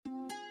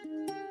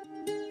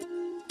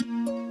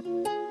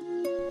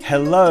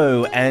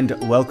Hello and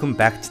welcome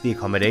back to the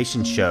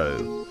Accommodation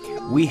Show.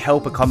 We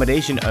help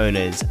accommodation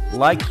owners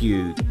like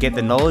you get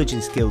the knowledge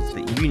and skills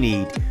that you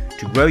need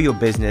to grow your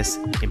business,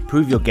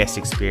 improve your guest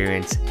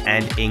experience,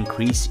 and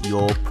increase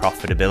your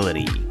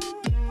profitability.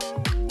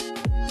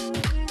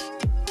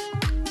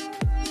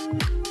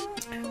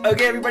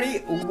 Okay,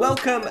 everybody,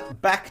 welcome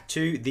back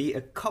to the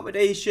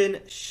Accommodation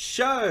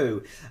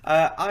Show.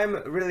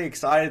 I'm really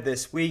excited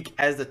this week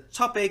as the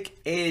topic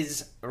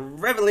is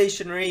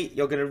revolutionary.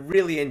 You're going to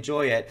really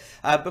enjoy it.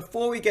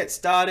 Before we get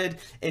started,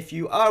 if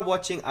you are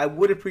watching, I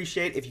would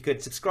appreciate if you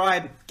could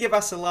subscribe, give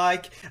us a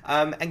like,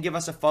 and give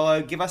us a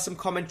follow, give us some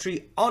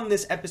commentary on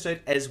this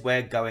episode as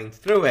we're going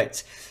through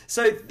it.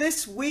 So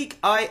this week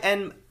I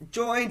am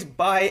joined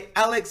by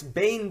Alex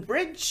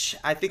Bainbridge.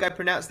 I think I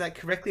pronounced that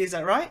correctly, is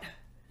that right?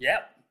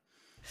 Yep.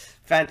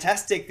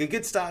 Fantastic. A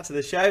good start to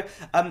the show.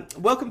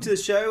 Welcome to the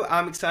show.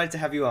 I'm excited to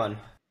have you on.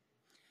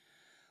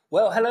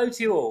 Well, hello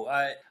to you all.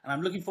 And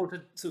I'm looking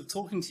forward to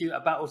talking to you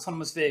about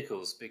autonomous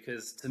vehicles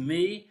because to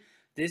me,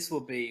 this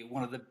will be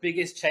one of the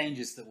biggest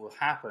changes that will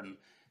happen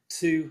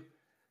to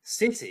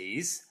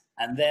cities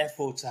and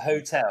therefore to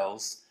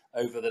hotels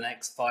over the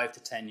next 5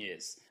 to 10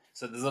 years.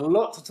 So there's a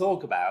lot to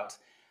talk about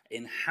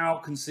in how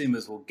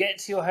consumers will get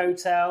to your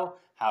hotel,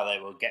 how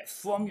they will get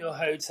from your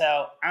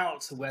hotel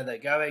out to where they're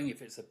going,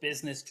 if it's a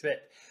business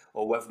trip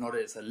or whether or not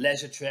it's a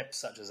leisure trip,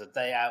 such as a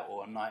day out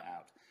or a night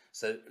out.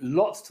 So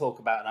lots to talk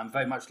about, and I'm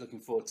very much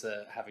looking forward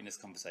to having this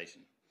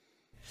conversation.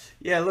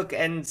 Yeah, look,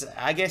 and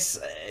I guess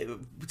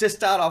to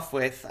start off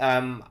with,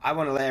 I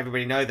want to let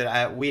everybody know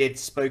that we had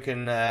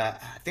spoken, I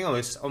think it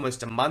was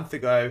almost a month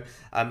ago,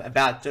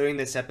 about doing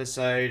this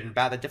episode and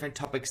about the different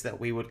topics that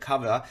we would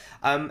cover.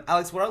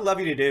 Alex, what I'd love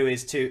you to do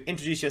is to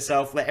introduce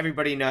yourself, let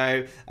everybody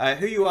know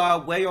who you are,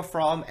 where you're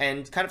from,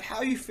 and kind of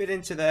how you fit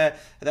into the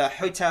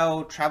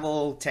hotel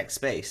travel tech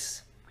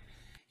space.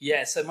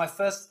 Yeah, so my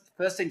first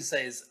thing to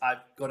say is I've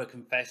got a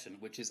confession,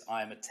 which is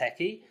I'm a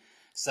techie.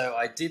 So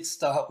I did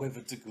start with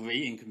a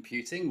degree in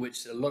computing,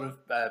 which a lot of,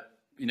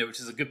 which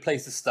is a good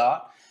place to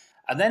start.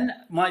 And then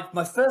my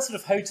first sort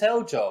of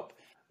hotel job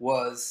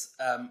was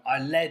I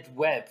led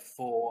web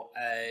for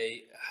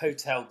a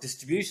hotel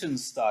distribution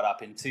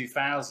startup in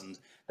 2000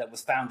 that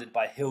was founded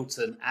by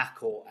Hilton,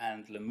 Accor,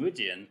 and Le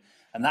Méridien.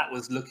 And that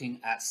was looking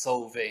at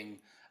solving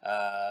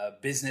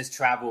business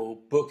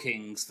travel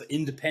bookings for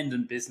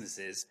independent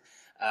businesses.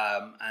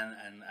 And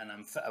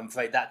I'm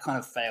afraid that kind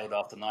of failed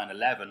after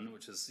 9/11,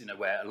 which is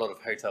where a lot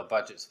of hotel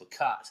budgets were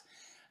cut.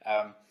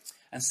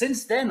 And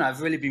since then,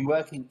 I've really been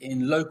working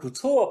in local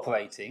tour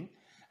operating,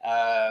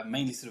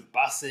 mainly sort of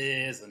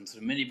buses and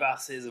sort of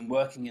minibuses, and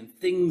working in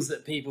things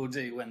that people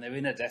do when they're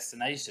in a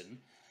destination.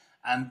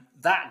 And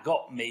that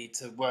got me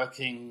to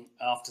working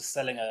after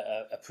selling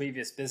a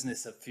previous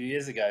business a few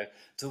years ago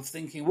to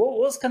thinking, well,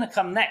 what's going to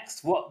come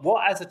next?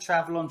 What as a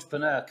travel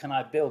entrepreneur can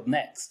I build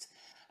next?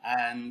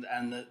 And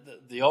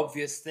the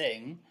obvious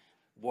thing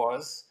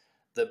was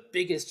the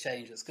biggest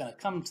change that's going to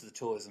come to the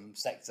tourism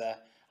sector,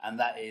 and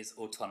that is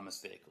autonomous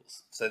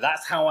vehicles. So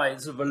that's how I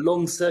sort of a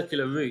long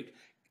circular route,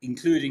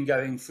 including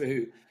going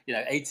through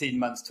 18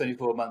 months,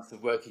 24 months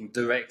of working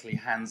directly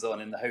hands-on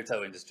in the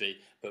hotel industry,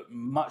 but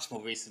much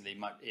more recently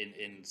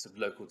in sort of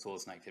local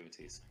tours and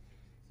activities.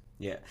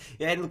 Yeah.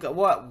 And look,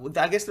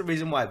 I guess the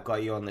reason why I've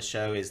got you on the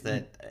show is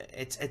that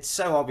it's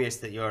so obvious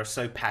that you're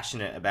so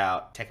passionate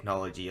about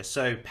technology. You're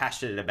so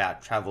passionate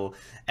about travel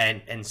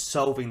and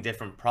solving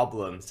different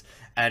problems.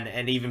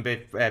 And even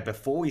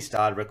before we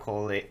started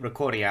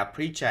recording our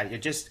pre-chat,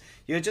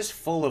 you're just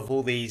full of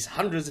all these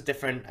hundreds of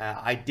different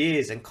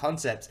ideas and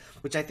concepts,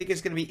 which I think is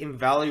going to be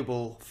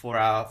invaluable for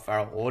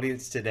our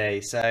audience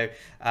today. So,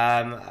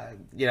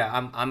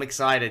 I'm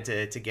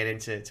excited to get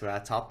into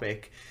our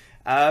topic.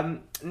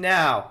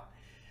 Now,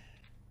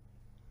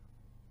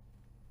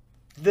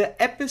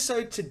 the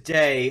episode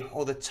today,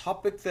 or the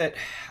topic that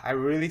I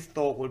really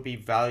thought would be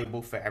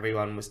valuable for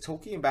everyone, was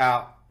talking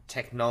about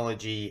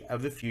technology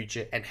of the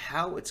future and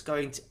how it's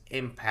going to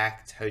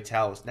impact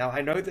hotels. Now,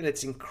 I know that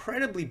it's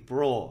incredibly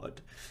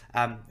broad,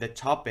 the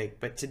topic,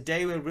 but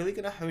today we're really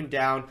going to hone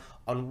down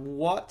on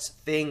what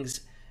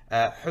things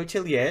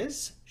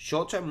hoteliers,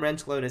 short-term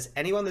rental owners,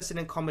 anyone that's in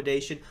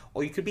accommodation,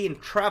 or you could be in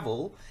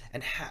travel,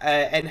 and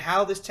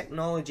how this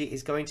technology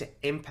is going to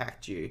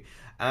impact you.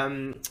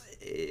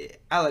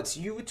 Alex,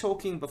 you were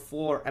talking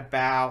before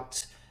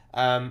about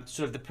sort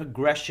of the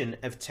progression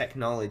of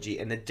technology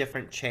and the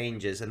different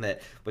changes, and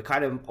that we're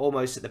kind of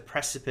almost at the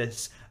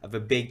precipice of a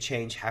big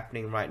change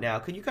happening right now.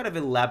 Can you kind of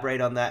elaborate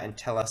on that and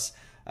tell us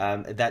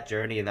that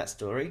journey and that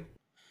story?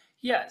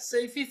 Yeah, so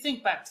if you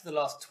think back to the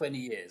last 20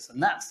 years,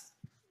 and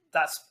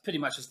that's pretty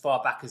much as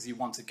far back as you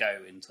want to go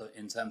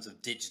in terms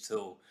of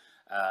digital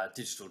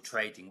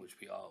trading, which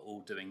we are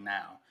all doing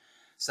now.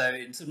 So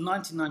in sort of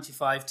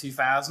 1995,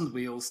 2000,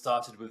 we all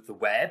started with the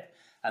web,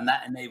 and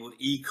that enabled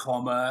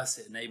e-commerce,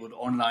 it enabled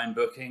online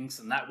bookings,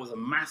 and that was a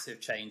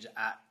massive change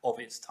of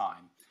its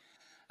time.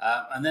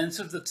 And then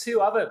sort of the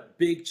two other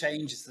big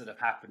changes that have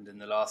happened in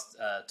the last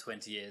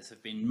 20 years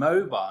have been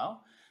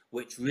mobile,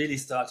 which really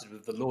started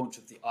with the launch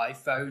of the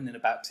iPhone in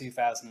about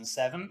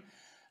 2007.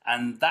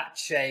 And that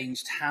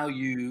changed how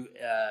you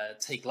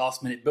take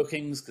last minute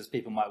bookings, because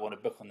people might want to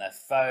book on their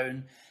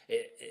phone.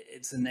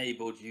 It's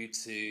enabled you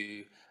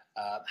to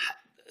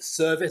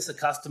service a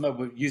customer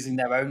with using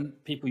their own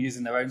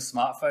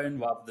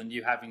smartphone, rather than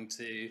you having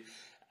to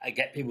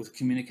get people to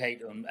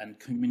communicate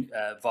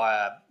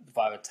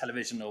via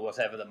television or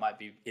whatever that might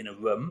be in a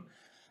room.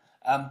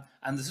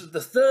 And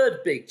the third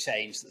big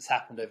change that's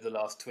happened over the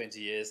last 20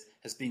 years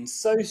has been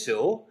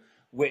social,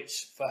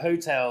 which for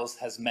hotels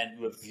has meant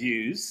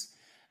reviews.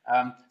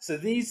 So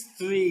these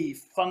three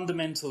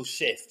fundamental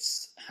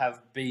shifts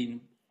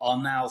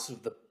are now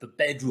sort of the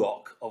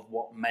bedrock of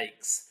what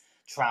makes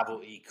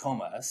travel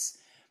e-commerce.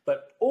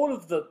 But all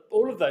of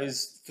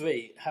those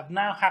three have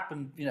now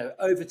happened,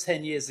 over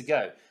 10 years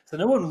ago. So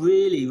no one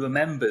really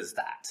remembers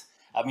that.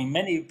 I mean,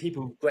 many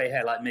people with grey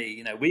hair like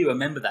me, we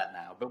remember that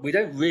now, but we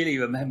don't really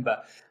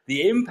remember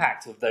the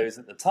impact of those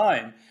at the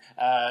time,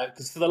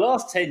 because for the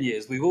last 10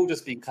 years, we've all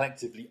just been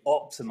collectively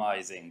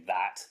optimizing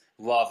that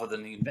rather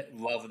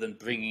than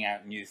bringing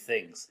out new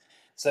things.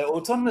 So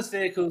autonomous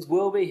vehicles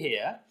will be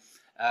here.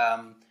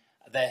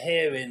 They're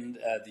here in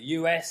the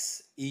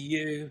US,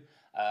 EU,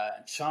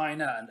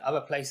 China, and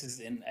other places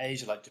in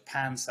Asia like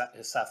Japan,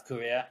 South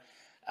Korea.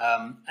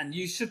 And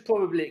you should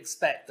probably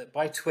expect that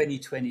by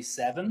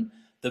 2027,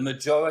 the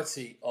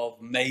majority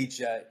of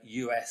major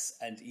US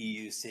and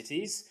EU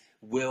cities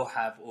will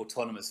have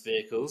autonomous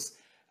vehicles,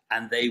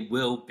 and they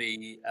will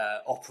be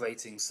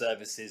operating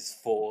services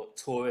for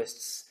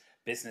tourists,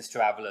 business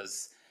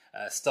travelers,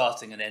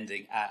 starting and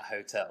ending at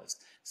hotels.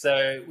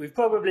 So we've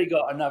probably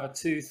got another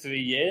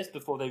 2-3 years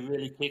before they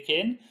really kick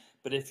in.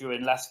 But if you're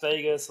in Las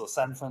Vegas or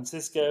San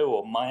Francisco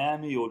or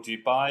Miami or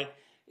Dubai,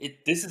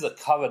 this is a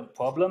current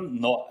problem,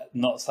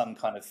 not some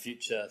kind of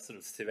future sort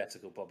of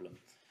theoretical problem.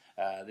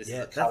 This is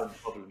a current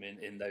problem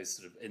in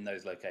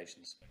those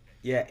locations.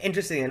 Yeah,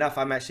 interesting enough,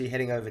 I'm actually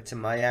heading over to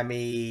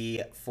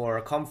Miami for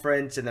a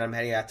conference, and then I'm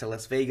heading out to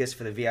Las Vegas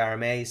for the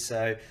VRMA.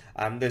 So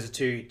those are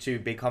two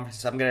big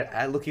conferences. I'm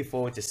looking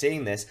forward to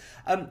seeing this.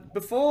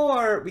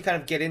 Before we kind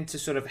of get into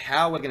sort of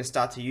how we're going to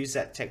start to use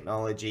that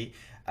technology,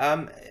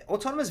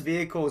 autonomous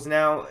vehicles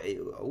now,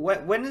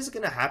 when is it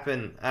going to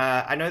happen?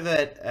 I know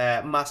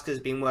that Musk has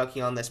been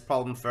working on this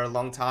problem for a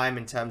long time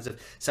in terms of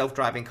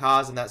self-driving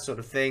cars and that sort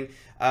of thing.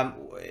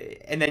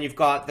 And then you've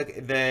got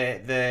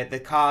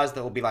the cars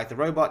that will be like the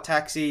robot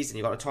taxis, and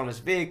you've got autonomous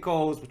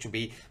vehicles, which will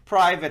be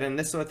private and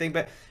this sort of thing.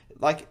 But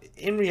like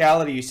in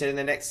reality, you said in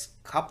the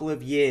next couple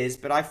of years,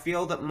 but I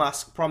feel that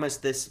Musk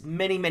promised this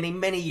many, many,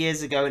 many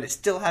years ago, and it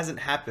still hasn't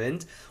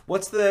happened.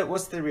 What's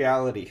the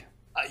reality?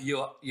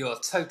 You're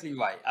totally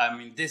right. I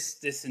mean,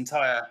 this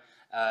entire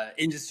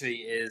industry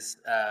is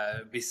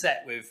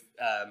beset with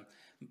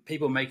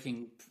people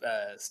making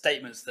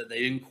statements that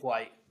they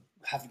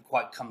haven't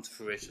quite come to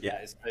fruition.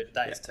 Yeah.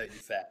 That is totally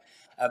fair.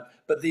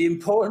 But the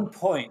important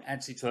point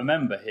actually to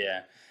remember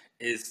here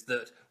is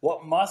that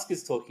what Musk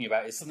is talking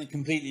about is something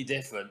completely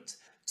different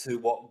to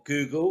what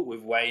Google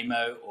with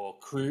Waymo or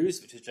Cruise,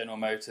 which is General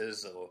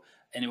Motors, or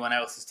anyone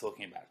else is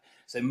talking about.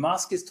 So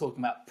Musk is talking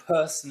about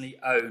personally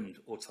owned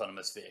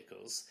autonomous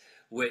vehicles,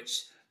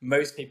 which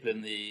most people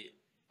in the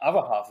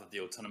other half of the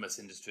autonomous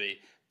industry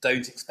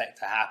don't expect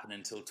to happen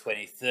until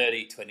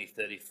 2030,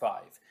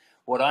 2035.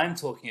 What I'm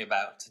talking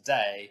about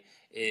today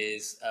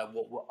is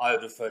what I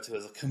would refer to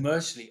as a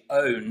commercially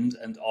owned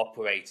and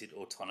operated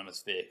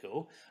autonomous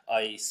vehicle,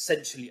 i.e.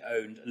 centrally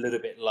owned, a little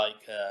bit like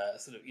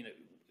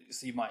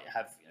so you might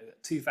have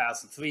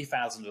 2,000,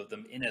 3,000 of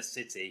them in a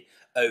city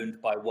owned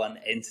by one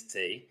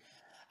entity.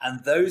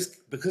 And those,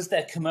 because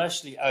they're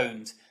commercially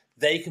owned,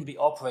 they can be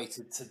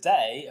operated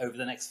today over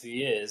the next few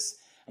years.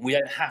 And we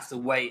don't have to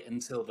wait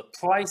until the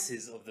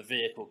prices of the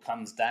vehicle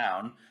comes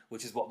down,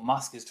 which is what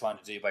Musk is trying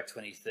to do by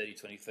 2030,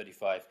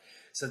 2035.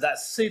 So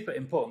that's a super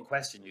important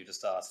question you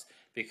just asked,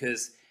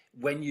 because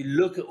when you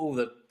look at all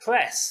the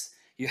press,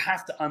 you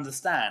have to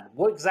understand,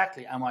 what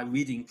exactly am I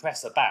reading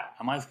press about?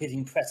 Am I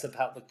reading press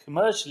about the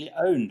commercially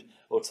owned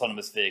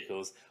autonomous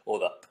vehicles or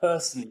the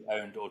personally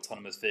owned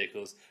autonomous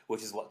vehicles,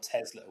 which is what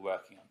Tesla are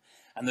working on?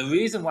 And the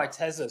reason why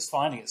Tesla is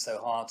finding it so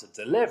hard to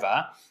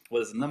deliver,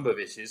 well, there's a number of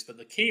issues, but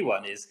the key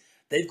one is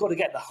they've got to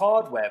get the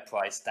hardware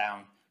price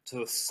down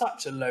to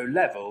such a low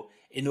level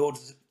in order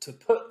to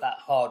put that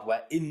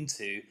hardware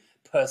into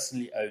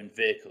personally owned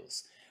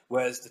vehicles.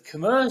 Whereas the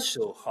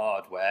commercial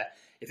hardware,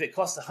 if it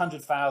costs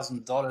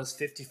 $100,000,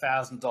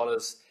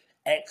 $50,000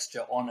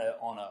 extra on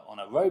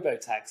a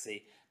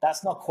robo-taxi,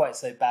 that's not quite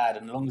so bad.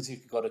 And as long as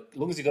you've got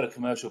a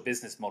commercial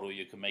business model,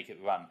 you can make it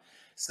run.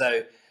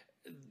 So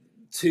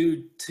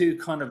two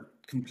kind of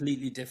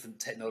completely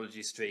different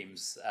technology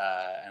streams,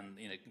 and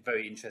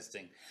very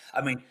interesting.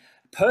 I mean,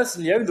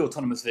 personally owned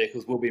autonomous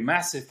vehicles will be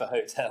massive for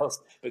hotels,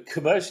 but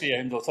commercially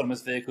owned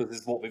autonomous vehicles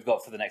is what we've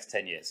got for the next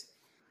 10 years.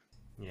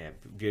 Yeah,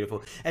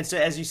 beautiful. And so,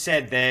 as you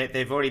said,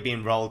 they've already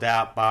been rolled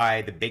out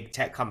by the big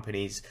tech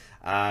companies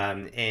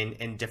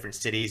in different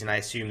cities, and I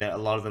assume that a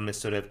lot of them are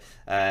sort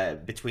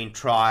of between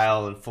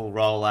trial and full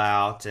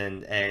rollout,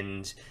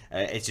 and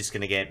it's just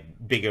going to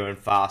get bigger and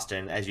faster.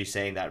 And as you're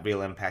saying, that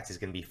real impact is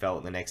going to be felt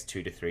in the next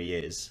 2 to 3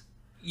 years.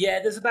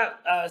 Yeah, there's about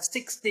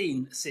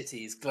 16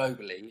 cities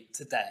globally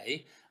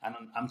today, and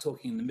I'm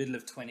talking in the middle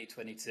of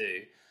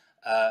 2022,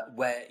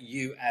 where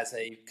you as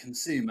a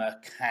consumer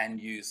can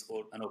use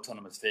an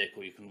autonomous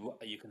vehicle.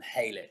 You can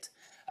hail it,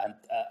 and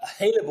a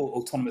hailable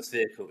autonomous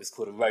vehicle is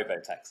called a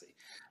robo-taxi.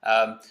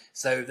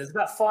 So there's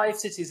about 5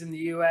 cities in the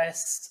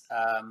US.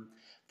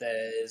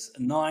 There's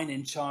 9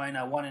 in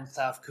China, 1 in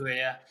South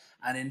Korea,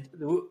 and in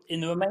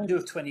the remainder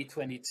of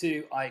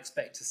 2022, I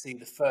expect to see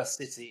the first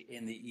city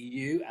in the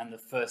EU and the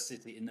first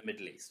city in the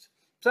Middle East.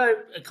 So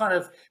a kind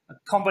of a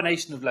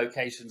combination of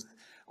locations,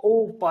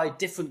 all by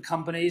different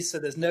companies. So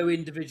there's no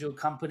individual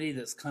company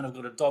that's kind of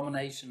got a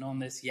domination on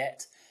this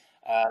yet.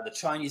 The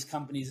Chinese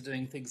companies are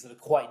doing things that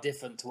are quite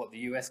different to what the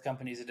US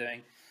companies are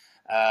doing.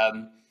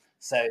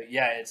 So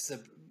yeah, so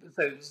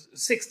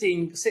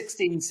 16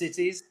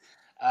 cities,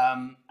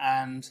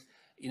 and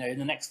in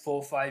the next 4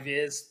 or 5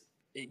 years,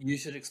 you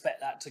should expect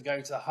that to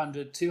go to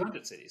 100,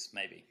 200 cities,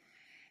 maybe.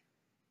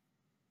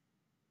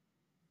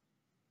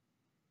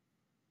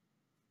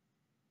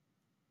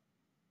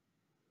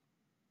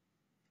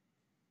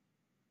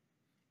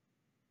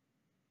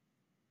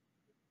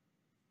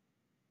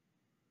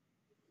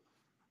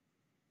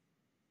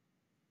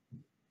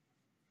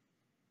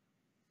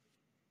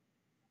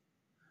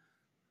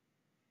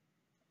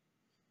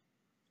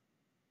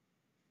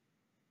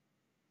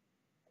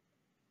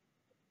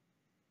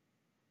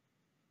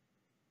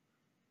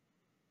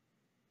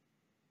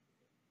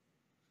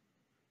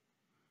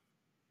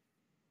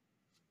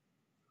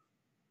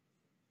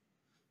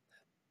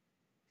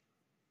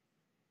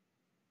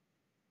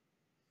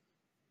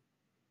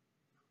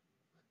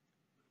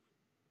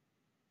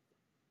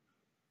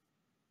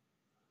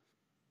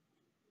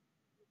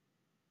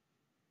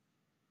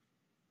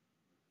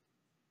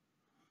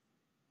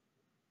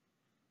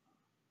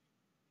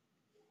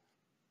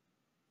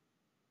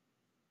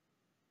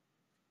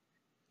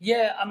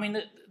 Yeah, I mean,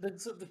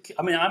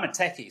 I mean, I'm a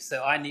techie,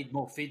 so I need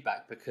more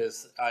feedback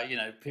because,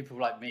 people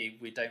like me,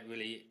 we don't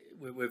really,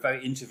 we're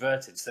very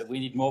introverted, so we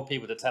need more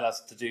people to tell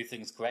us to do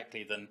things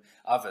correctly than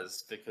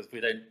others because we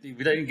don't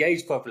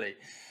engage properly.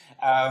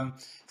 Um,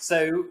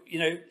 so,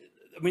 I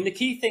mean, the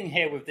key thing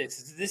here with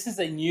this is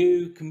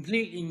a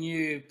completely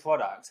new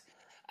product,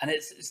 and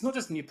it's not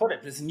just a new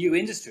product, but it's a new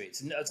industry.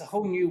 It's a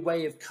whole new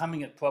way of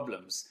coming at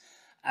problems,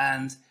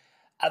 and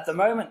at the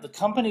moment, the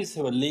companies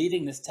who are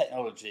leading this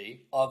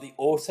technology are the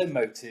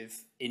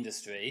automotive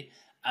industry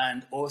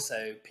and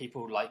also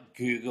people like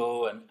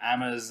Google and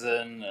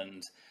Amazon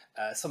and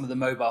some of the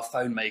mobile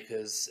phone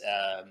makers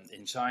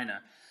in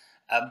China.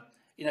 Um,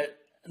 you know,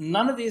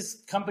 None of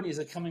these companies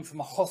are coming from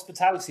a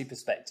hospitality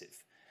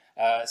perspective.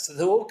 So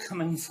they're all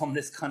coming from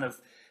this kind of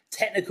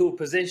technical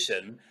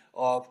position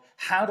of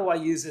how do I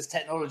use this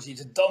technology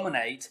to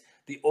dominate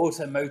the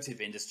automotive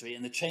industry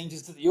and the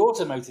changes that the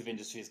automotive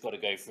industry has got to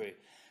go through.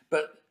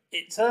 But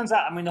it turns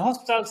out, I mean, the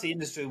hospitality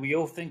industry we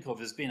all think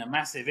of as being a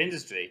massive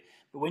industry,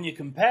 but when you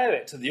compare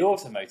it to the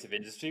automotive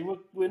industry,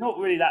 we're not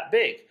really that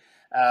big.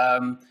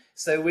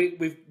 So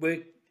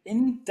we're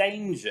in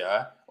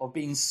danger of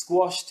being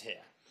squashed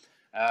here.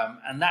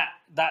 And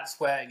that's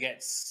where it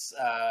gets,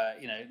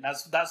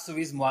 that's the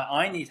reason why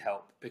I need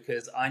help,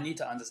 because I need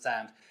to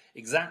understand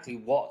exactly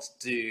what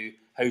do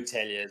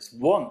hoteliers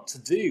want to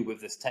do with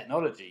this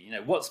technology.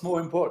 What's more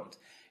important?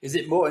 Is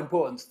it more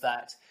important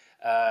that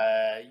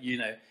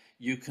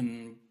you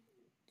can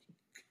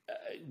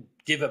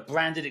give a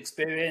branded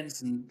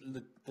experience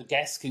and the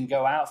guests can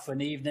go out for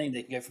an evening?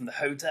 They can go from the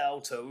hotel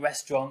to a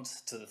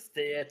restaurant to the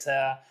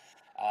theatre,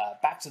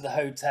 back to the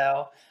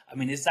hotel. I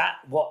mean, is that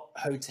what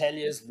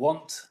hoteliers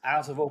want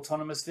out of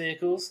autonomous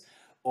vehicles?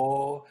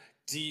 Or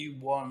do you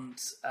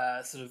want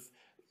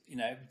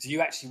do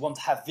you actually want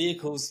to have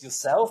vehicles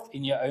yourself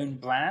in your own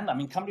brand? I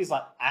mean, companies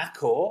like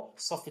Accor,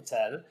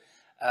 Sofitel,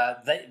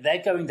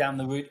 they're going down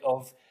the route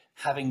of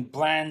having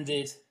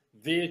branded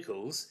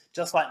vehicles,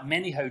 just like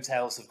many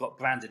hotels have got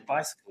branded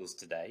bicycles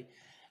today.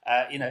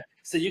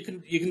 So you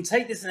can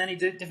take this in any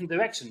different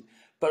direction,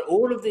 but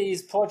all of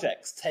these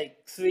projects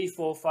take 3,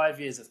 4, 5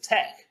 years of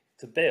tech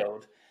to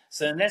build.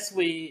 So unless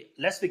we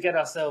get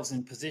ourselves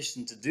in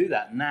position to do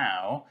that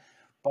now,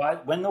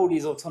 but when all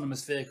these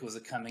autonomous vehicles are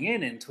coming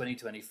in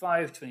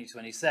 2025,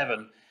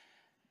 2027,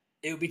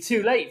 it would be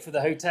too late for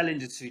the hotel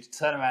industry to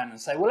turn around and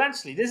say, well,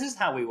 actually, this is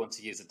how we want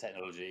to use the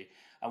technology.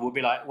 And we'll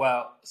be like,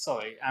 well,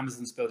 sorry,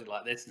 Amazon's built it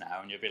like this now.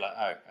 And you'll be like,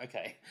 oh,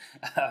 okay.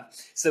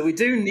 So we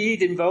do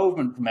need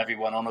involvement from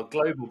everyone on a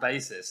global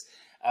basis,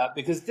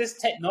 because this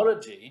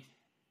technology,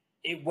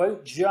 it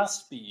won't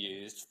just be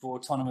used for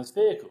autonomous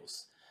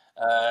vehicles.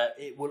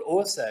 It will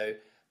also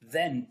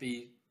then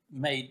be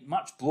made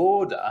much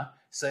broader.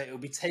 So it will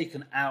be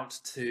taken out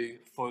to,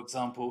 for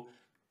example,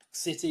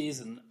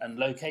 cities and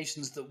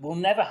locations that will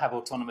never have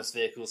autonomous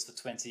vehicles for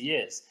 20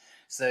 years.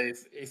 So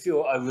if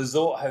you're a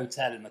resort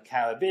hotel in the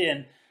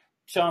Caribbean,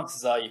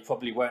 chances are you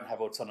probably won't have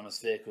autonomous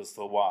vehicles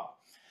for a while.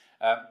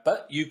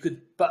 But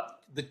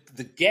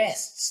the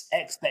guest's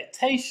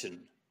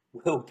expectation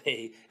will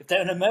be, if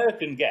they're an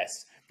American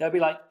guest, they'll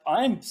be like,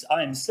 I'm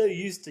so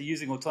used to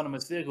using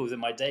autonomous vehicles in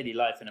my daily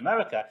life in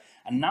America,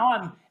 and now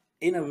I'm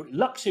in a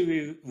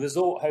luxury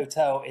resort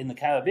hotel in the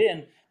Caribbean,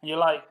 and you're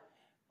like,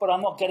 but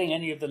I'm not getting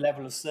any of the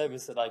level of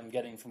service that I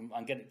get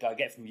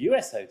from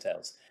US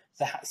hotels.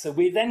 So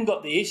we then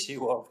got the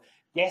issue of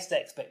guest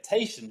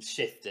expectations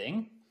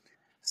shifting.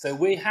 So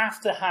we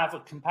have to have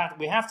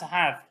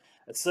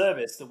a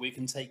service that we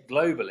can take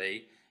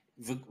globally,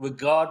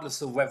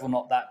 regardless of whether or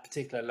not that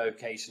particular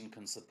location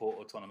can support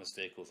autonomous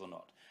vehicles or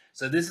not.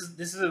 So this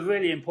is a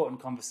really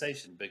important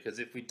conversation, because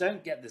if we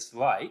don't get this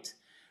right,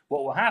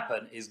 what will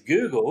happen is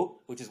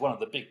Google, which is one of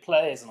the big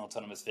players in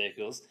autonomous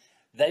vehicles,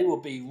 they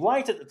will be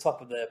right at the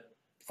top of the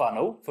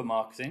funnel for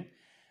marketing,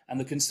 and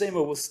the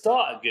consumer will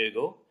start at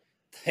Google.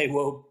 They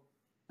will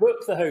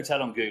book the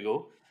hotel on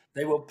Google.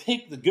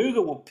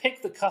 Google will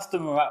pick the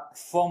customer up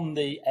from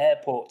the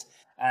airport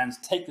and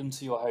take them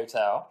to your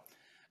hotel.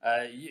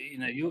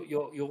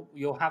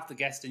 You'll have the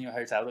guest in your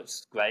hotel, which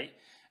is great.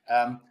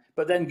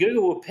 But then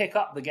Google will pick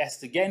up the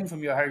guest again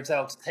from your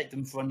hotel to take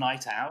them for a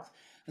night out.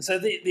 And so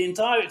the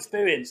entire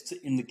experience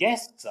in the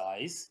guest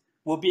size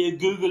will be a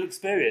Google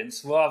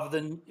experience rather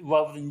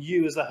than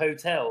you as a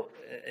hotel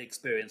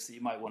experience that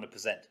you might want to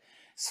present.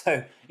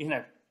 So,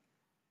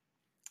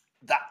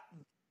 that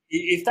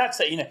if that's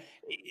it,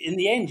 in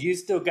the end, you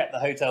still get the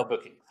hotel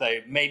booking. So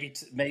maybe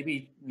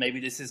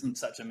this isn't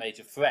such a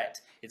major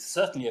threat. It's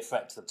certainly a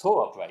threat to the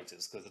tour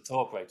operators, because the tour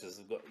operators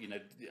have got,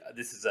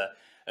 this is a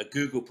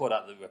Google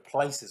product that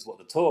replaces what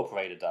the tour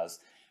operator does.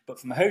 But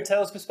from a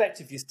hotel's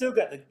perspective, you still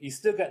get the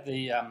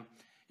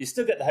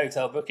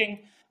hotel booking,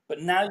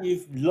 but now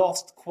you've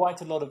lost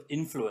quite a lot of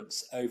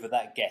influence over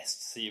that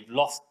guest. So you've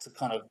lost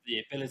kind of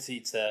the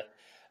ability to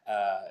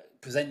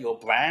present your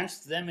brand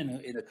to them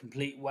in a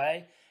complete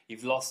way.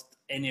 You've lost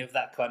any of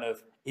that kind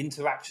of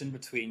interaction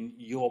between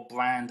your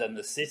brand and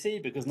the city,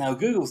 because now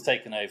Google's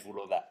taken over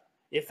all of that.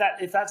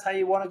 If that's how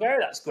you want to go,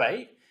 that's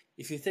great.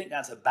 If you think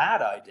that's a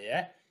bad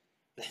idea,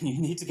 then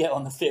you need to get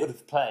on the field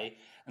of play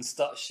and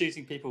start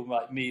shooting people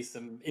like me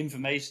some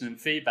information and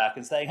feedback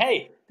and saying,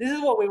 hey, this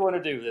is what we want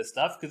to do with this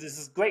stuff, because this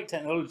is great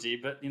technology,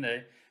 but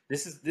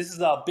this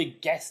is our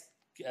big guest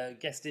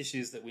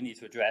issues that we need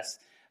to address,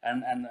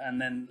 and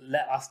then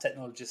let us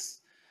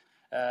technologists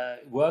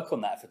work on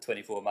that for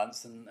 24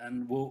 months,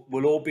 and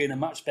we'll all be in a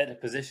much better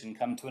position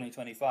come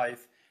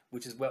 2025,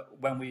 which is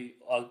when we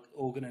are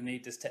all going to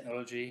need this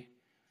technology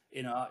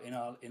in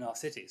our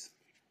cities.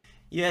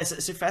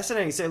 Yes, so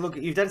fascinating. So look,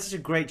 you've done such a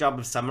great job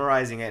of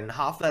summarizing it, and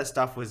half that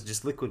stuff was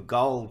just liquid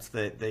gold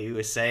that you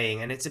were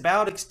saying, and it's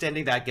about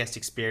extending that guest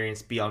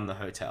experience beyond the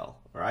hotel,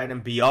 right,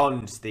 and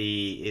beyond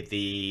the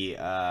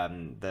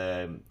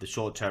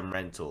short-term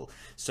rental,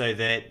 so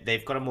that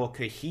they've got a more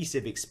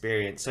cohesive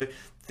experience. So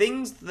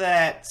things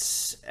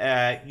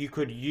that you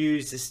could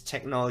use this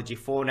technology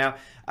for. Now,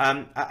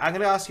 I'm going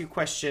to ask you a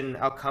question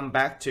I'll come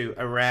back to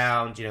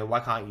around,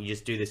 why can't you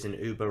just do this in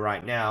Uber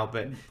right now?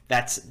 But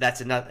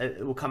that's another,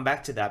 we'll come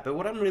back to that. But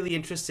what I'm really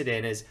interested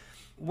in is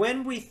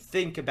when we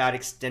think about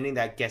extending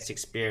that guest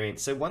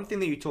experience. So one thing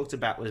that you talked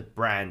about was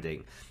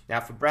branding. Now,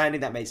 for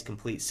branding, that makes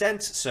complete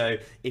sense. So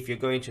if you're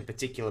going to a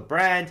particular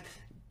brand,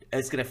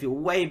 it's going to feel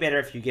way better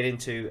if you get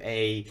into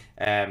a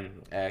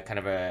kind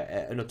of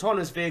an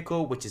autonomous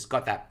vehicle, which has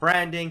got that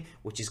branding,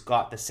 which has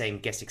got the same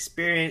guest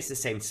experience, the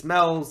same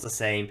smells, the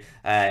same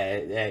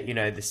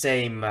the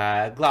same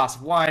glass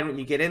of wine when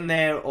you get in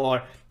there,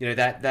 or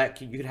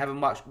that you could have a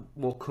much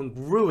more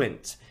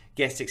congruent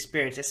guest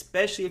experience,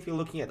 especially if you're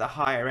looking at the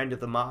higher end of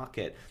the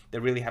market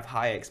that really have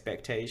high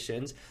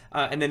expectations,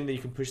 and then you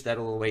can push that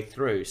all the way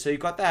through. So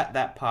you've got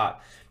that part,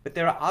 but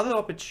there are other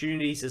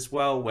opportunities as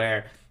well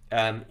where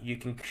you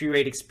can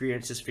curate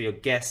experiences for your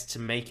guests to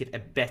make it a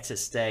better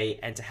stay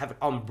and to have it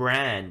on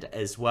brand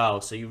as well.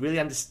 So you really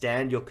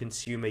understand your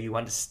consumer. You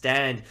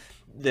understand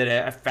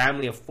that a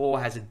family of four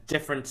has a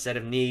different set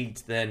of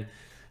needs than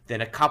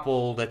a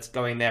couple that's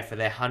going there for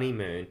their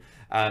honeymoon.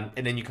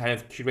 And then you kind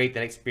of curate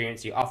that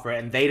experience, you offer it,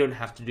 and they don't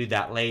have to do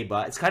that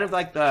labor. It's kind of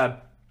like the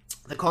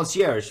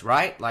concierge,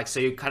 right? Like, so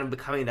you're kind of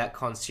becoming that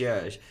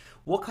concierge.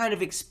 What kind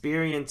of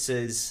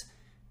experiences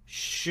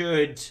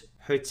should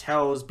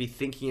hotels be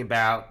thinking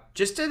about,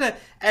 just at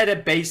a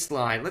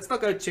baseline? Let's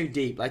not go too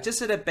deep, like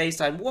just at a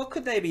baseline, what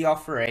could they be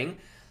offering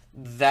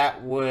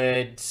that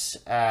would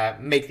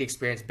make the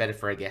experience better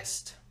for a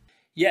guest?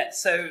 Yeah,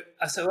 so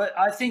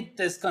I think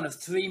there's kind of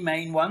three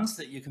main ones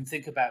that you can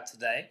think about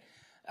today.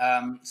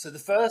 So the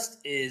first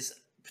is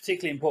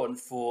particularly important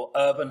for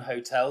urban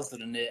hotels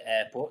that are near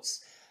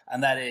airports,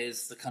 and that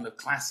is the kind of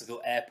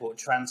classical airport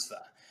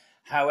transfer.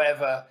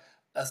 However,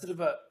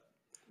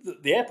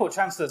 the airport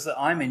transfers that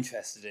I'm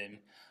interested in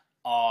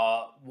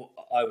are what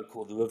I would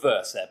call the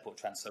reverse airport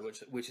transfer,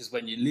 which is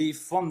when you leave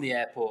from the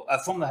airport,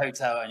 from the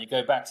hotel, and you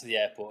go back to the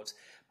airport,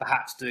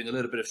 perhaps doing a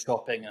little bit of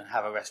shopping and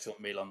have a restaurant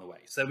meal on the way.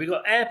 So we've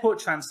got airport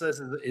transfers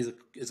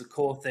is a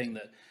core thing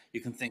that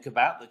you can think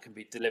about that can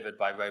be delivered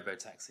by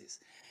robo-taxis.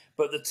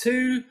 But the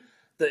two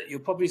that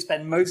you'll probably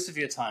spend most of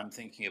your time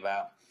thinking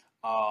about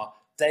are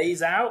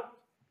days out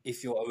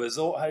if you're a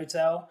resort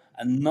hotel,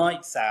 and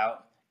nights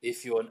out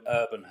if you're an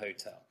urban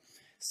hotel.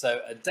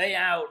 So a day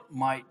out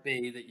might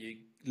be that you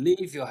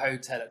leave your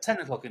hotel at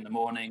 10 o'clock in the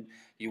morning.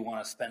 You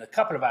want to spend a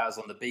couple of hours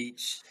on the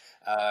beach.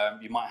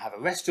 You might have a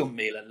restaurant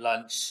meal at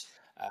lunch.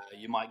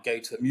 You might go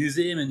to a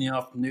museum in the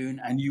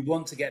afternoon, and you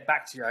want to get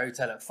back to your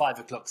hotel at 5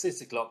 o'clock,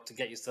 6 o'clock to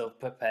get yourself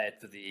prepared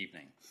for the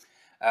evening.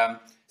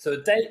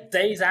 So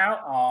days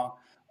out are,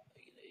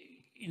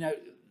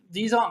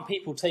 these aren't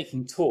people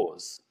taking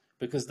tours,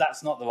 because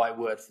that's not the right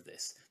word for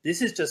this.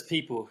 This is just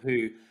people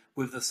who,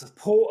 with the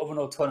support of an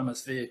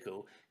autonomous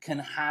vehicle, can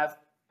have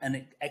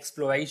an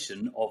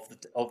exploration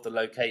of the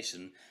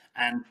location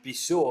and be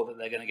sure that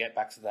they're going to get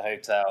back to the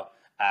hotel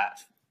at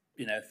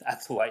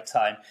the right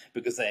time,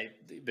 because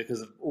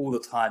of all the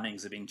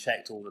timings are being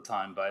checked all the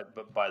time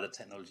by the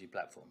technology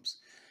platforms.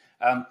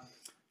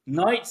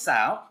 Nights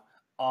out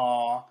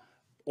are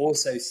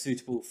also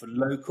suitable for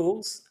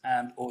locals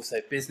and also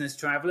business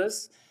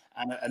travelers.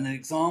 And an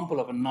example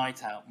of a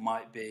night out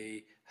might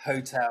be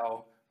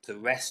hotel to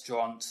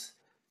restaurant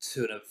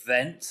to an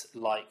event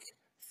like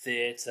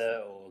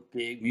theatre or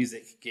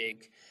music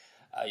gig.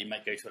 You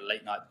might go to a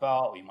late night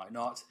bar, or you might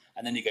not,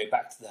 and then you go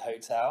back to the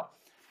hotel.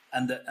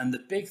 And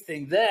the big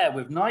thing there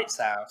with nights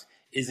out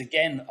is,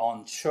 again,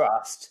 on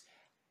trust.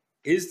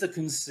 Is the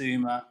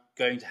consumer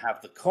going to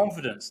have the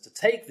confidence to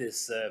take this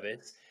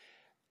service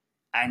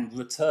and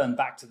return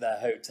back to their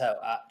hotel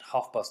at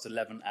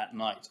 11:30 at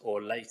night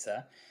or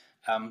later?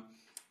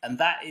 And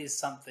that is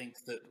something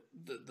that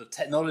the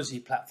technology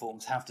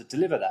platforms have to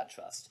deliver, that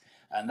trust.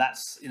 And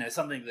that's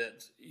something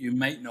that you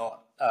may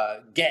not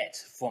get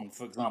from,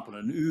 for example,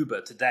 an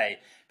Uber today,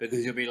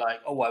 because you'll be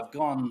like, oh, I've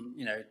gone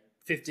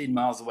 15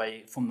 miles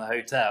away from the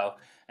hotel,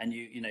 and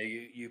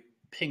you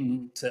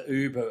ping to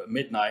Uber at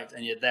midnight,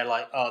 and they're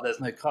like, oh, there's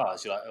no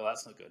cars. You're like, oh,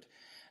 that's not good,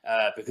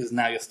 because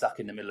now you're stuck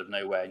in the middle of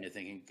nowhere, and you're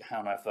thinking, how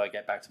on earth do I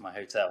get back to my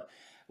hotel?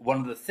 One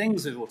of the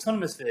things with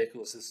autonomous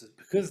vehicles is that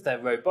because they're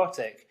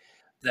robotic,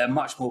 they're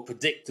much more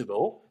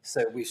predictable.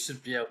 So we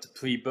should be able to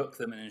pre-book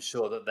them and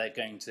ensure that they're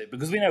going to,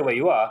 because we know where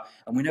you are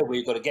and we know where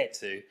you've got to get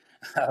to.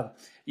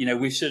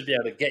 We should be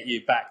able to get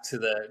you back to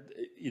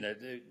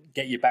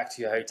get you back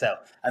to your hotel.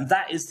 And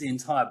that is the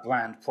entire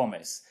brand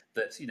promise,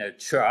 that,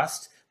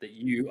 trust that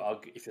you are,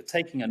 if you're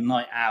taking a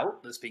night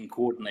out that's being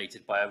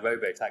coordinated by a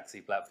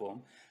robo-taxi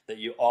platform, that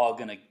you are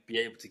going to be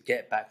able to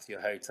get back to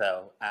your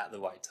hotel at the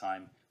right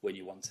time when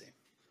you want to.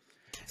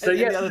 So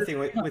the other thing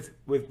with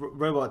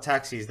robot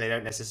taxis, they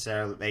don't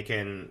necessarily, they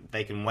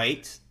can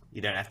wait.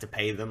 You don't have to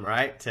pay them,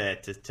 right,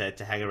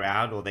 to hang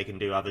around, or they can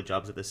do other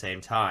jobs at the same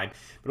time.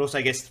 But also,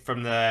 I guess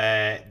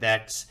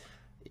that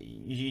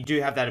you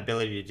do have that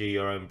ability to do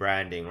your own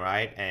branding,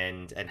 right,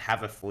 and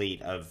have a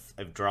fleet of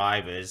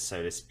drivers,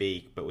 so to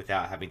speak, but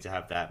without having to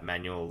have that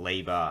manual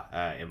labor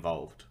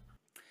involved.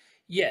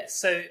 Yeah,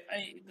 so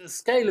the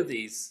scale of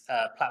these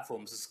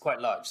platforms is quite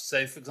large.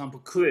 So, for example,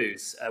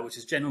 Cruise, which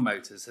is General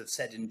Motors, have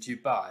said in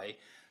Dubai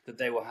that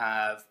they will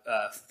have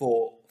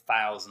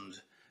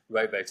 4,000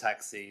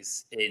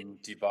 robo-taxis in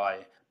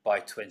Dubai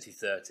by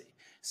 2030.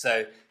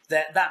 So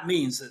that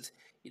means that,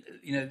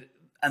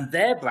 and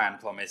their brand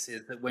promise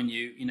is that when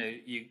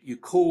you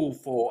call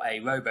for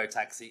a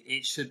robo-taxi,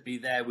 it should be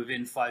there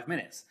within 5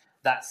 minutes.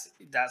 That's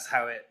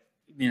how it,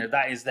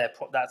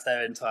 that's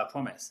their entire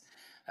promise.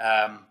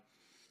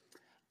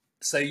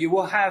 So you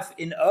will have,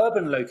 in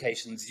urban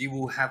locations, you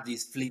will have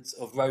these fleets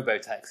of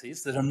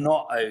robo-taxis that are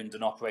not owned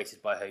and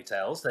operated by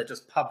hotels. They're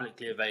just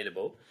publicly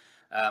available.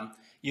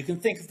 You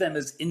can think of them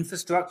as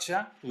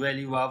infrastructure,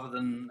 really, rather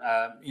than,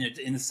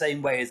 in the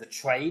same way as a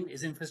train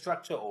is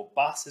infrastructure or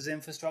bus is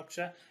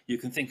infrastructure. You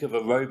can think of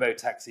a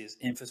robo-taxi as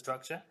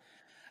infrastructure.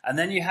 And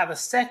then you have a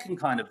second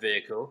kind of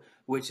vehicle,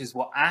 which is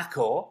what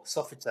Accor,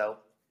 Sofitel,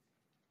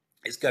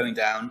 is going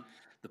down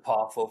the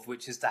path of,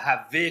 which is to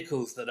have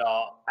vehicles that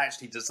are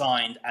actually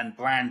designed and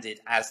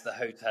branded as the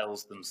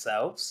hotels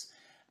themselves.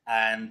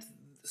 And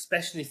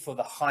especially for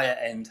the higher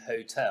end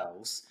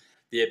hotels,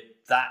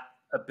 that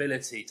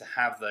ability to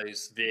have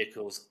those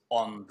vehicles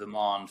on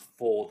demand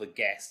for the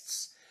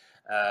guests,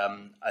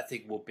 I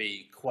think will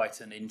be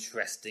quite an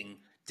interesting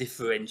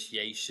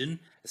differentiation,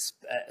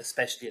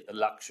 especially at the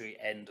luxury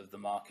end of the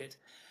market.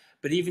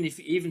 But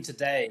even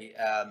today,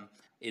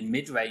 in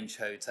mid-range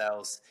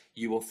hotels,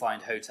 you will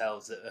find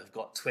hotels that have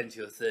got 20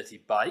 or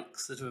 30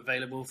 bikes that are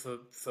available for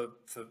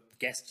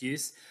guest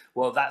use.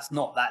 Well, that's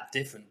not that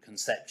different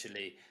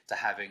conceptually to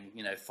having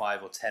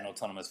 5 or 10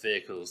 autonomous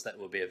vehicles that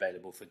will be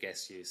available for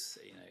guest use.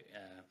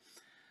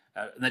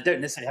 And they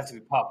don't necessarily have to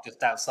be parked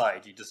just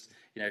outside. You just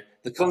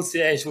the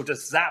concierge will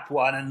just zap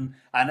one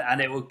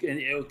and it will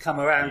come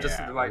around just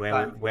at the right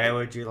time. Where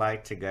would you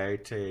like to go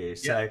to?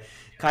 So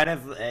kind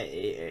of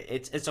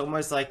it's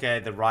almost like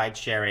the ride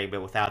sharing,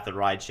 but without the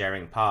ride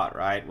sharing part,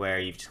 right? Where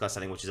you've just got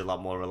something which is a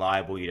lot more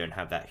reliable. You don't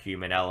have that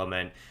human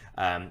element.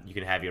 You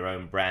can have your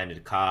own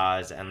branded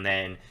cars, and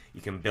then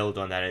you can build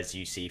on that as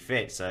you see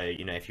fit. So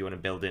if you want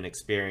to build in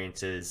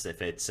experiences,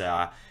 if it's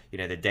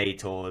the day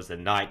tours, the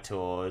night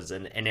tours,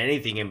 and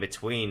anything in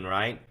between,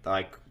 right?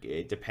 Like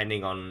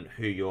depending on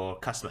who your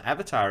customer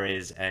avatar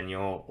is and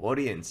your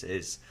audience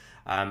is,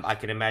 I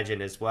can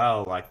imagine as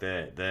well, like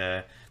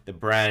the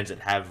brands that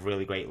have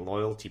really great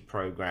loyalty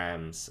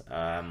programs,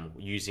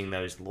 using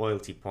those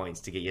loyalty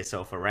points to get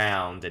yourself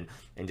around, and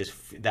just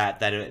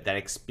that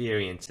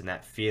experience and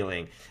that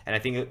feeling. And I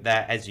think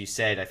that, as you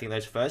said, I think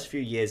those first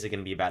few years are going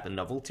to be about the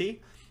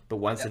novelty. But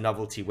once the Yep.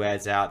 novelty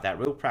wears out, that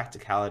real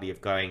practicality of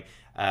going,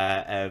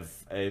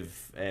 of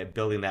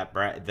building that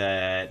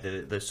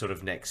the sort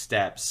of next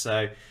steps.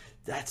 So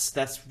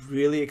that's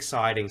really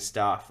exciting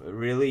stuff. It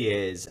really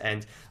is.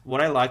 And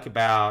what I like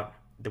about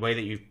the way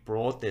that you've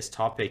brought this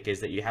topic is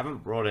that you haven't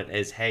brought it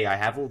as, hey, I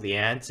have all the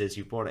answers.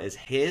 You brought it as,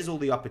 here's all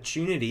the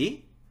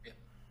opportunity. Yep.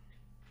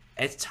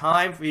 It's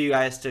time for you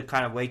guys to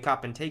kind of wake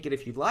up and take it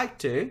if you'd like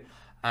to,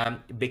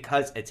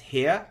 because it's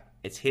here.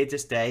 It's here to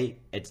stay.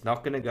 It's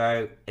not going to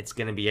go. It's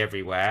going to be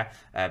everywhere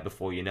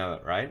before you know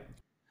it, right?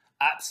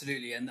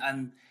 Absolutely,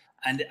 and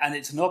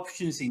it's an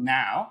opportunity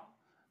now,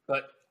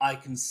 but I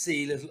can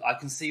see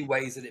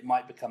ways that it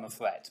might become a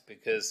threat,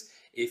 because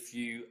if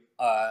you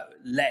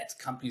let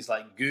companies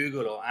like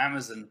Google or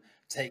Amazon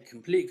take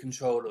complete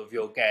control of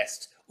your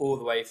guest all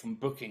the way from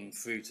booking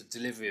through to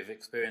delivery of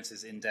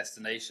experiences in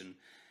destination,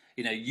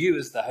 you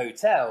as the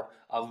hotel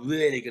are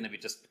really going to be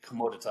just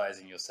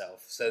commoditizing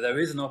yourself. So there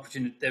is an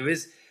opportunity. There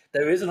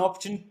is an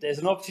opportunity. There's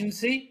an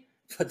opportunity,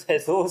 but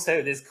there's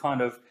also this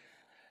kind of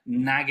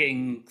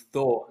nagging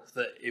thought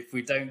that if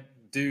we don't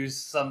do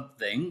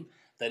something,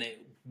 then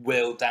it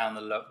will down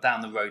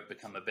the road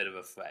become a bit of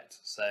a threat.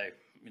 So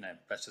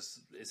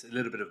it's a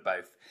little bit of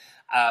both.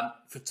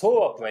 For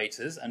tour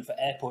operators and for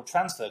airport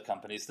transfer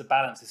companies, the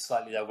balance is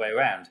slightly the other way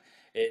around.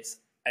 It's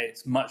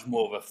much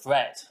more of a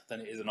threat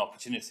than it is an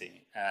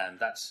opportunity, and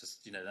that's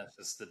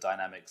just the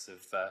dynamics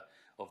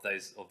of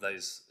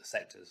those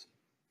sectors.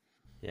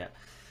 Yeah.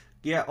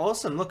 Yeah,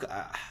 awesome. Look,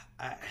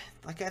 I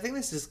think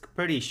this is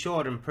pretty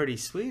short and pretty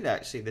sweet,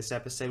 actually, this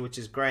episode, which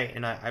is great.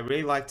 And I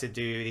really like to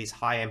do these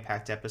high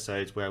impact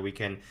episodes where we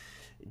can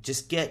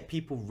just get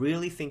people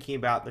really thinking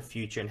about the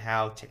future and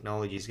how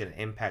technology is going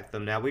to impact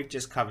them. Now, we've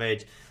just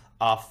covered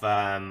off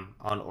on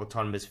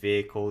autonomous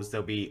vehicles.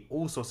 There'll be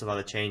all sorts of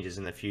other changes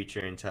in the future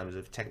in terms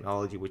of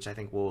technology, which I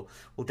think we'll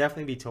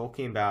definitely be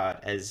talking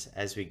about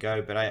as we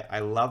go. But I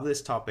love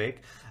this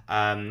topic.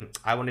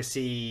 I want to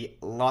see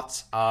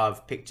lots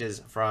of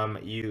pictures from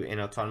you in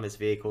autonomous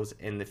vehicles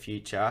in the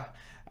future,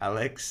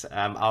 Alex.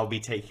 I'll be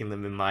taking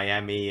them in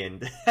Miami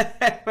and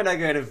when I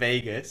go to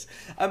Vegas.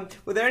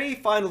 Were there any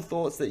final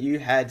thoughts that you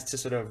had to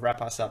sort of wrap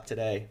us up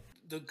today?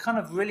 The kind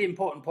of really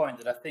important point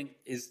that I think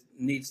is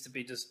needs to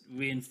be just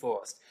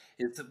reinforced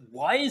is that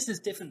why is this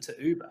different to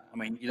Uber? I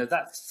mean,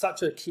 that's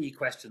such a key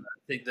question that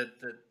I think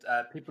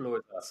that people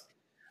always ask,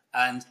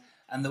 and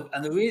and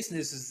the reason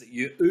is that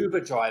your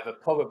Uber driver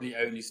probably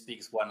only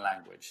speaks one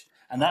language,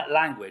 and that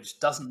language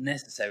doesn't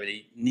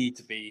necessarily need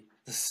to be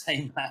the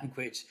same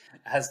language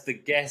as the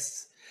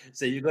guest.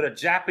 So you've got a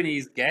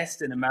Japanese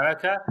guest in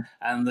America,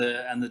 and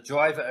the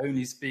driver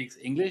only speaks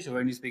English or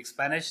only speaks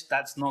Spanish.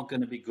 That's not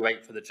going to be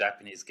great for the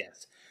Japanese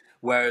guest.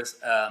 Whereas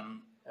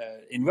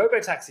in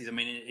robotaxis, I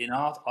mean, in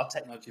our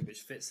technology, which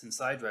fits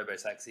inside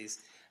robotaxis,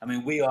 I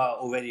mean, we are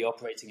already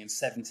operating in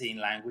 17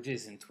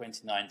 languages in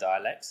 29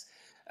 dialects.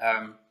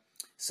 Um,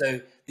 so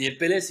the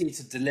ability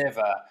to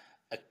deliver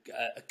a,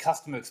 a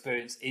customer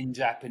experience in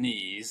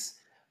Japanese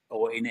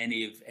or in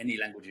any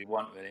language you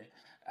want, really,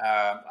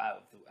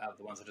 out of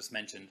the ones I just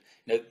mentioned,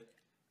 the,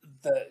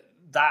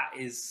 that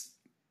is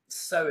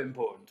so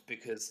important,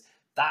 because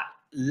that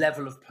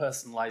level of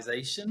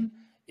personalization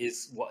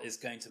is what is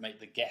going to make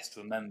the guest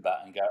remember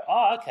and go,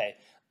 oh, okay,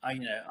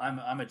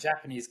 I'm a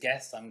Japanese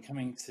guest. I'm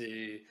coming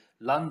to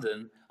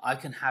London. I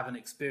can have an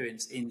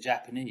experience in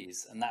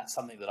Japanese, and that's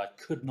something that I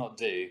could not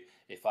do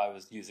if I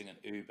was using an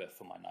Uber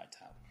for my night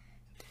out.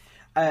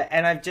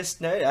 And I've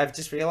just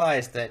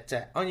realized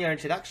that on your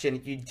introduction,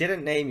 you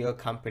didn't name your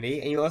company,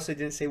 and you also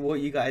didn't say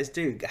what you guys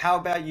do. How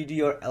about you do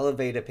your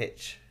elevator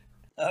pitch?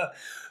 Uh,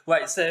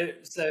 right, so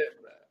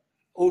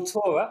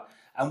Altura,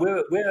 and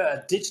we're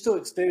a digital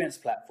experience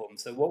platform.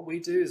 So what we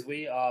do is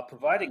we are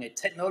providing a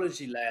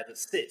technology layer that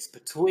sits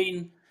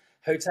between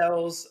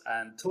hotels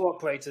and tour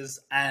operators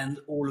and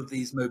all of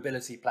these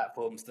mobility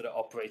platforms that are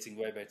operating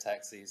robo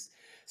taxis.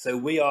 So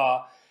we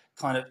are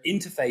kind of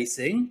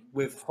interfacing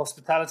with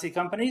hospitality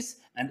companies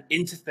and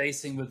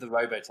interfacing with the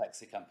robo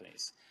taxi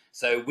companies.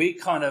 So we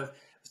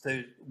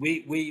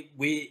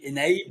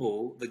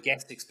enable the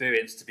guest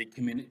experience to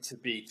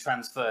be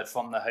transferred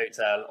from the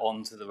hotel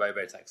onto the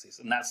robo taxis,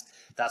 and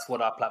that's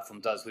what our platform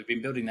does. We've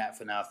been building that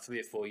for now 3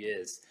 or 4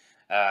 years,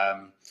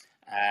 um,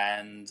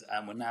 and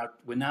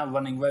we're now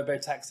running robo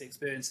taxi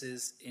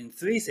experiences in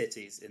 3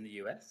 cities in the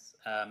US: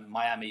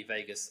 Miami,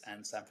 Vegas,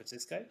 and San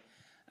Francisco,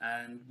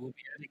 and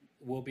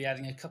we'll be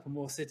adding a couple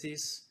more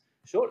cities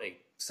shortly.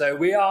 So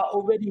we are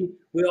already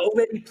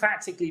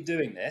practically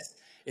doing this.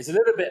 It's a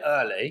little bit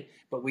early,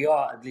 but we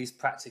are at least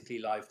practically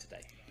live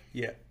today.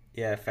 Yeah,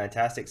 yeah,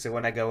 fantastic. So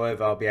when I go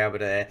over, I'll be able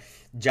to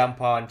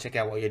jump on, check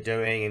out what you're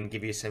doing, and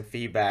give you some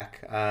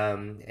feedback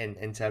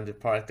in terms of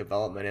product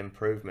development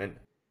improvement.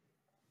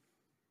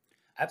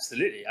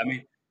 Absolutely. I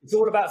mean, It's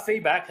all about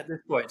feedback at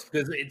this point,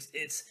 because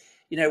it's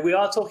we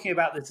are talking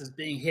about this as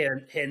being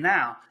here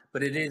now,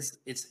 but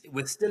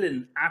we're still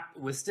in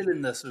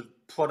the sort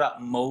of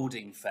product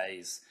molding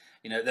phase.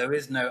 There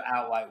is no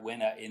outright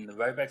winner in the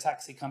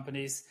robotaxi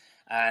companies,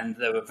 and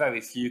there are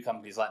very few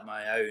companies like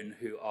my own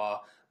who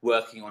are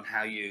working on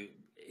how you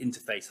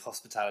interface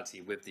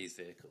hospitality with these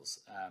vehicles.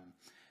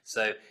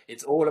 So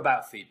it's all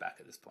about feedback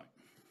at this point.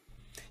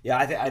 Yeah,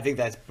 I think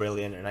that's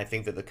brilliant, and I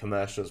think that the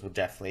commercials will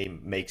definitely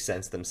make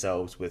sense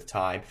themselves with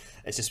time.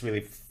 It's just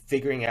really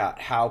figuring out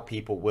how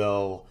people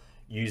will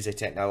use the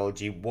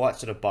technology, what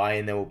sort of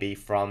buy-in there will be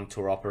from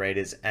tour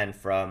operators and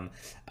from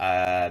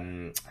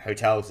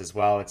hotels as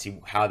well, and see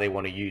how they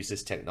want to use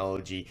this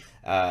technology.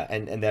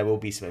 And there will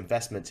be some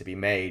investment to be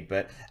made.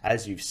 But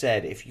as you've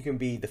said, if you can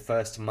be the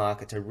first to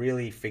market to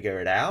really figure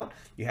it out,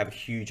 you have a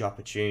huge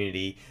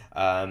opportunity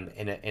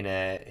in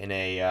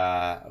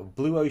a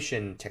blue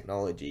ocean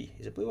technology.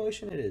 Is it blue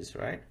ocean? It is,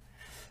 right?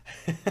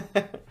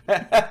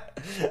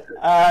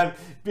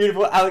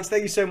 Beautiful, Alex,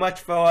 thank you so much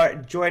for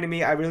joining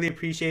me. I really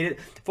appreciate it.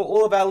 For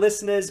all of our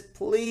listeners,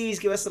 please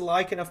give us a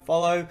like and a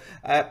follow.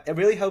 It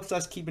really helps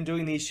us keep on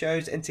doing these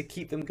shows and to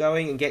keep them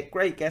going and get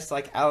great guests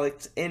like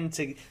Alex in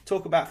to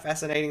talk about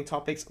fascinating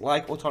topics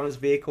like autonomous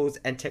vehicles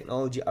and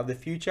technology of the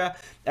future.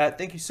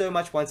 Thank you so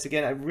much once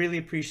again. I really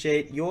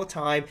appreciate your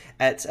time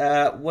at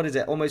what is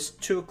it, almost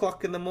 2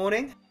 o'clock in the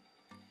morning?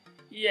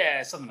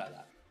 Yeah, something like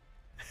that.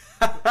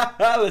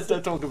 Let's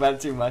not talk about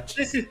it too much.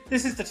 This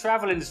is the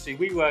travel industry.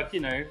 We work,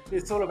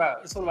 it's all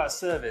about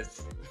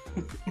service.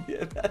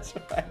 Yeah, that's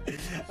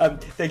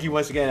right. Thank you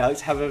once again,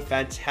 Alex. Have a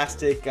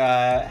fantastic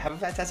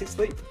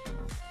sleep.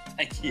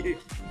 Thank you.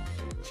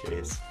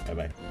 Cheers.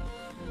 Bye-bye.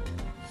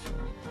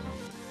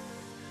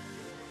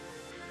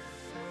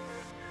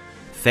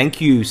 Thank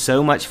you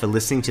so much for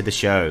listening to the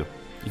show.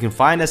 You can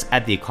find us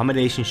at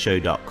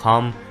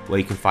theaccomodationshow.com, where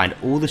you can find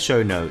all the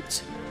show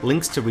notes,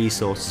 links to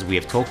resources we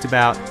have talked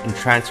about, and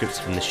transcripts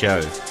from the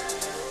show.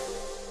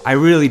 I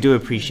really do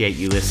appreciate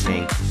you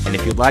listening, and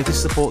if you'd like to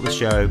support the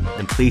show,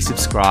 then please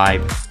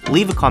subscribe,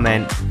 leave a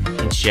comment,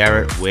 and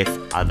share it with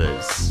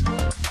others.